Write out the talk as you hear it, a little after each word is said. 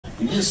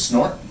Can you just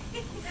snort?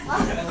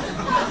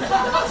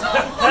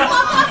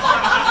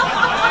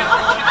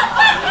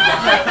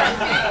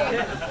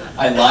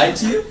 I lied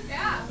to you?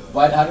 Yeah.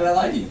 Why? How did I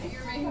lie to you?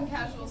 You're making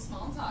casual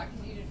small talk,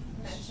 and you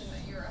mentioned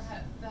that you're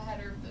the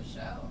header of the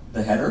show.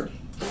 The header?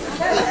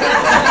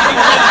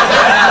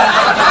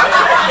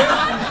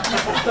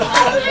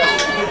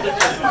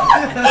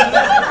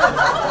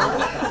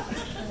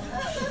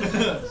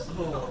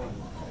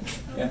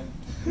 Yeah.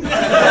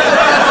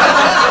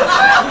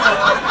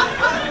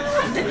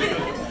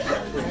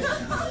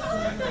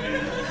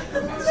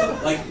 So,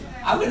 like,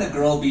 how can a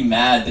girl be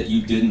mad that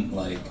you didn't,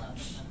 like...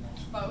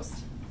 Boast.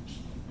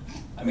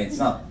 I mean, it's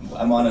not...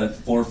 I'm on a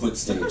 4-foot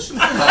stage.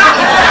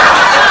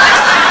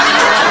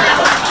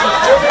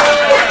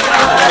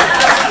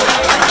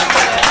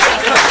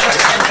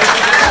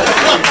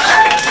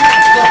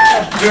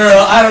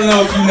 Girl, I don't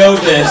know if you know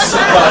this,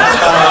 but,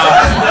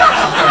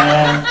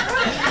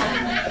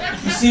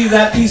 you see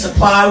that piece of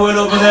plywood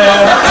over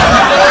there?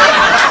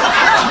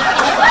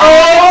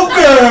 Oh,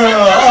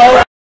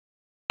 girl!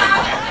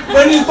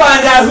 When you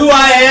find out who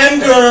I am,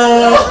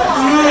 girl,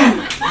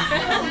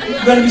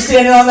 you're gonna be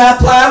standing on that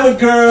plywood,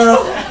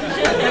 girl,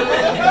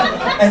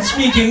 and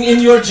speaking in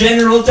your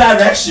general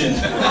direction.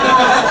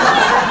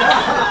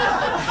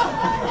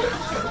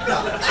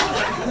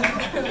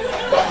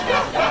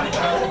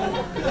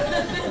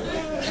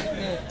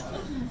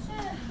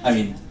 I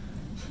mean,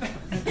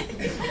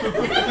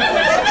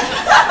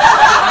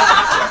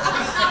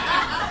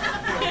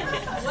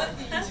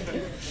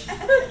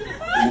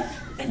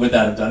 would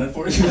that have done it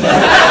for you?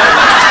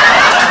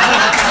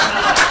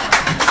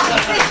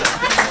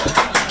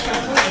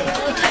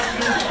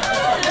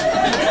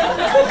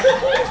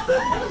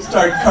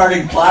 Start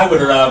carting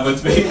plywood around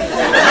with me.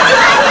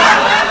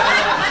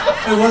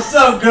 Hey, what's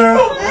up,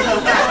 girl?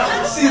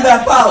 See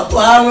that pile of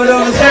plywood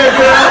over there,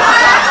 girl?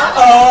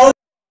 Oh,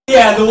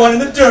 yeah, the one in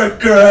the dirt,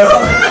 girl.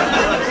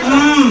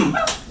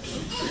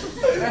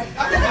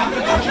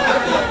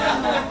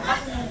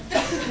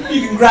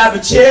 You can grab a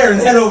chair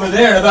and head over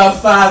there in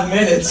about 5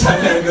 minutes.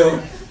 I'm gonna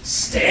go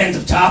stand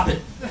atop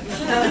it.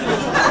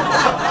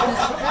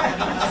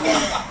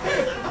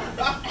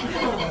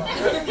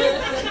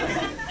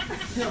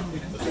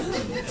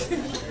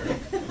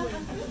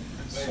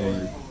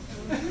 Sorry.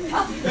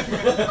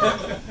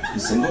 You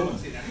single?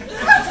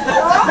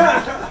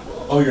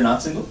 Oh, you're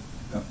not single?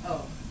 No.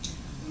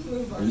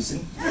 Are you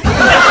single?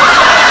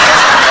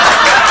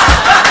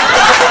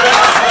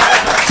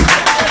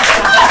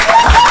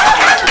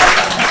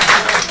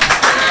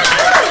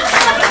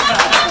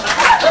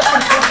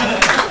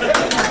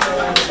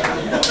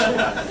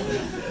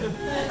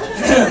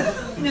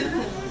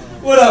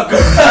 What up,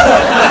 girl?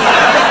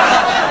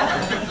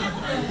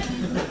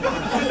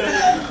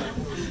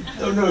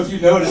 Don't know if you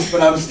noticed,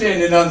 but I'm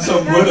standing on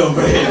some wood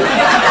over here.